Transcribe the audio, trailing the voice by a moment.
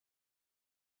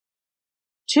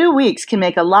2 weeks can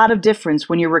make a lot of difference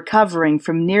when you're recovering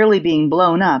from nearly being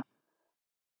blown up.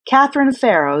 Catherine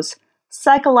Farrows,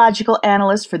 psychological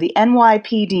analyst for the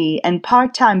NYPD and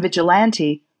part-time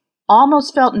vigilante,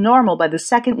 almost felt normal by the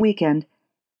second weekend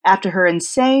after her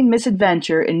insane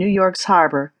misadventure in New York's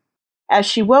harbor. As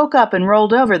she woke up and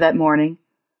rolled over that morning,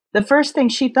 the first thing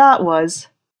she thought was,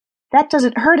 "That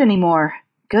doesn't hurt anymore.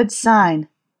 Good sign."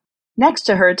 Next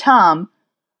to her,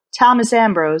 Thomas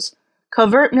Ambrose,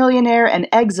 covert millionaire and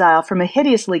exile from a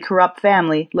hideously corrupt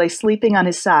family, lay sleeping on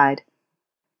his side.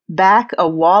 Back, a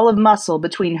wall of muscle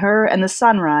between her and the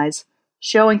sunrise,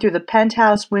 showing through the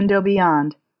penthouse window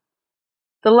beyond.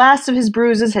 The last of his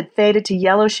bruises had faded to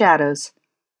yellow shadows,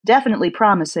 definitely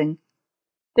promising.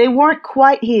 They weren't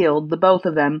quite healed, the both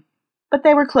of them, but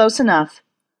they were close enough.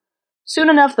 Soon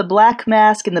enough, the Black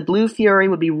Mask and the Blue Fury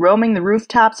would be roaming the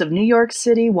rooftops of New York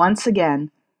City once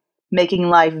again, making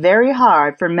life very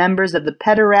hard for members of the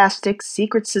pederastic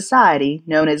secret society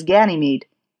known as Ganymede.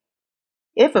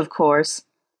 If, of course,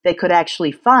 they could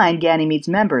actually find Ganymede's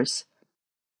members.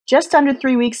 Just under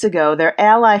 3 weeks ago, their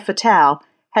ally Fatale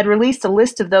had released a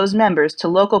list of those members to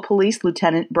local police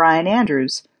Lieutenant Brian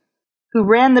Andrews, who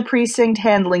ran the precinct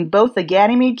handling both the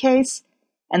Ganymede case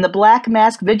and the Black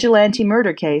Mask vigilante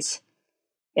murder case.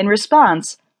 In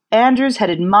response, Andrews had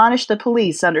admonished the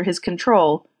police under his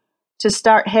control to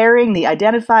start harrying the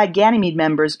identified Ganymede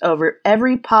members over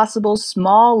every possible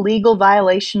small legal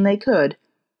violation they could,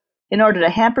 in order to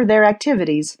hamper their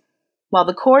activities, while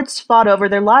the courts fought over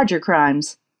their larger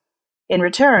crimes. In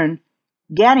return,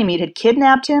 Ganymede had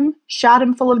kidnapped him, shot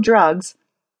him full of drugs,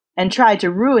 and tried to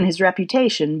ruin his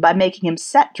reputation by making him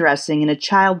set dressing in a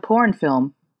child porn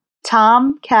film.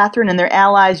 Tom, Catherine, and their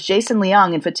allies Jason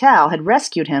Leong and Fatale had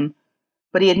rescued him,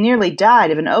 but he had nearly died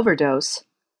of an overdose.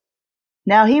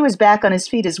 Now he was back on his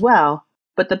feet as well,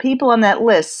 but the people on that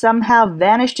list somehow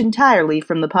vanished entirely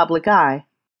from the public eye.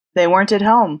 They weren't at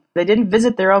home. They didn't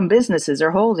visit their own businesses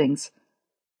or holdings.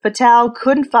 Fatale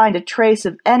couldn't find a trace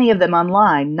of any of them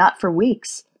online, not for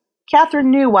weeks.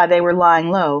 Catherine knew why they were lying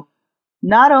low.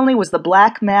 Not only was the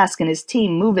Black Mask and his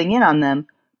team moving in on them,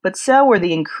 but so were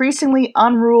the increasingly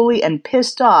unruly and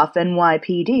pissed off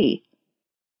NYPD.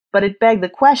 But it begged the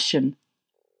question,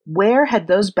 where had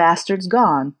those bastards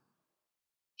gone?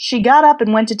 She got up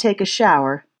and went to take a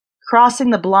shower,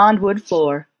 crossing the blonde wood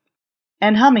floor,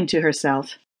 and humming to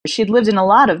herself. She'd lived in a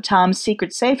lot of Tom's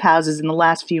secret safe houses in the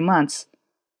last few months.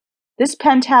 This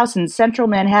penthouse in central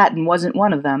Manhattan wasn't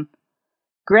one of them.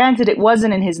 Granted, it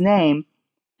wasn't in his name,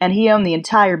 and he owned the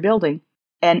entire building,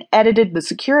 and edited the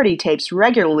security tapes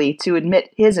regularly to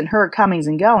admit his and her comings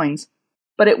and goings.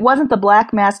 But it wasn't the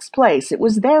Black Mask's place, it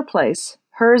was their place,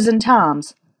 hers and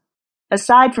Tom's.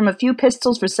 Aside from a few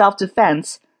pistols for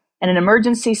self-defense, and an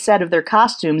emergency set of their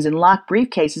costumes in locked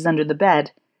briefcases under the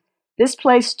bed, this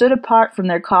place stood apart from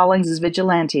their callings as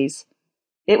vigilantes.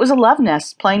 It was a love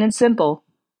nest, plain and simple.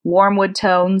 Warm wood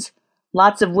tones,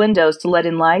 lots of windows to let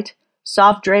in light,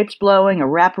 soft drapes blowing, a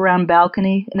wraparound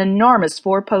balcony, an enormous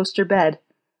 4-poster bed.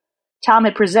 Tom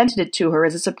had presented it to her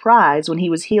as a surprise when he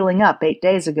was healing up 8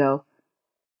 days ago,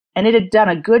 and it had done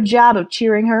a good job of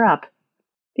cheering her up,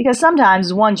 because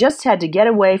sometimes one just had to get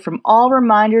away from all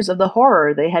reminders of the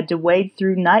horror they had to wade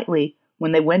through nightly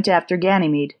when they went after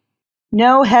Ganymede.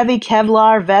 No heavy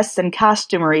Kevlar vests and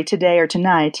costumery today or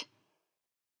tonight.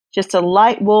 Just a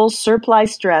light wool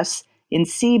surplice dress in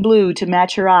sea blue to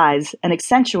match her eyes and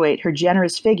accentuate her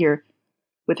generous figure,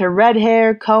 with her red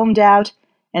hair combed out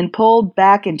and pulled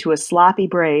back into a sloppy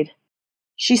braid.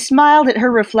 She smiled at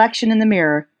her reflection in the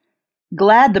mirror,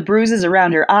 glad the bruises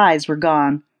around her eyes were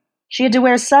gone. She had to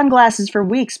wear sunglasses for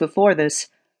weeks before this,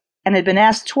 and had been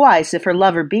asked twice if her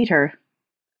lover beat her.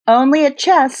 "Only at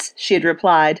chess," she had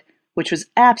replied, which was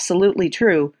absolutely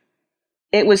true.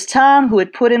 It was Tom who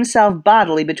had put himself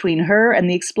bodily between her and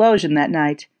the explosion that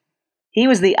night. He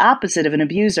was the opposite of an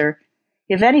abuser.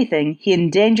 If anything, he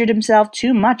endangered himself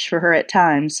too much for her at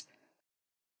times.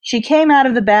 She came out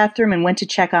of the bathroom and went to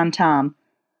check on Tom.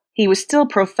 He was still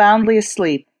profoundly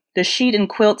asleep. The sheet and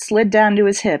quilt slid down to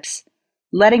his hips,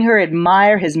 letting her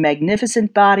admire his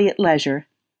magnificent body at leisure.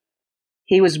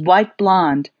 He was white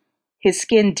blonde, his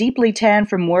skin deeply tanned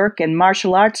from work and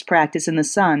martial arts practice in the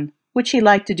sun, which he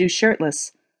liked to do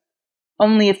shirtless.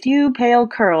 Only a few pale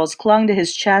curls clung to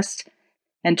his chest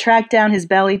and tracked down his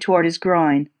belly toward his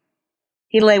groin.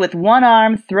 He lay with one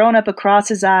arm thrown up across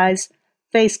his eyes,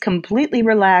 face completely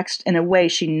relaxed in a way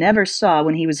she never saw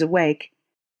when he was awake.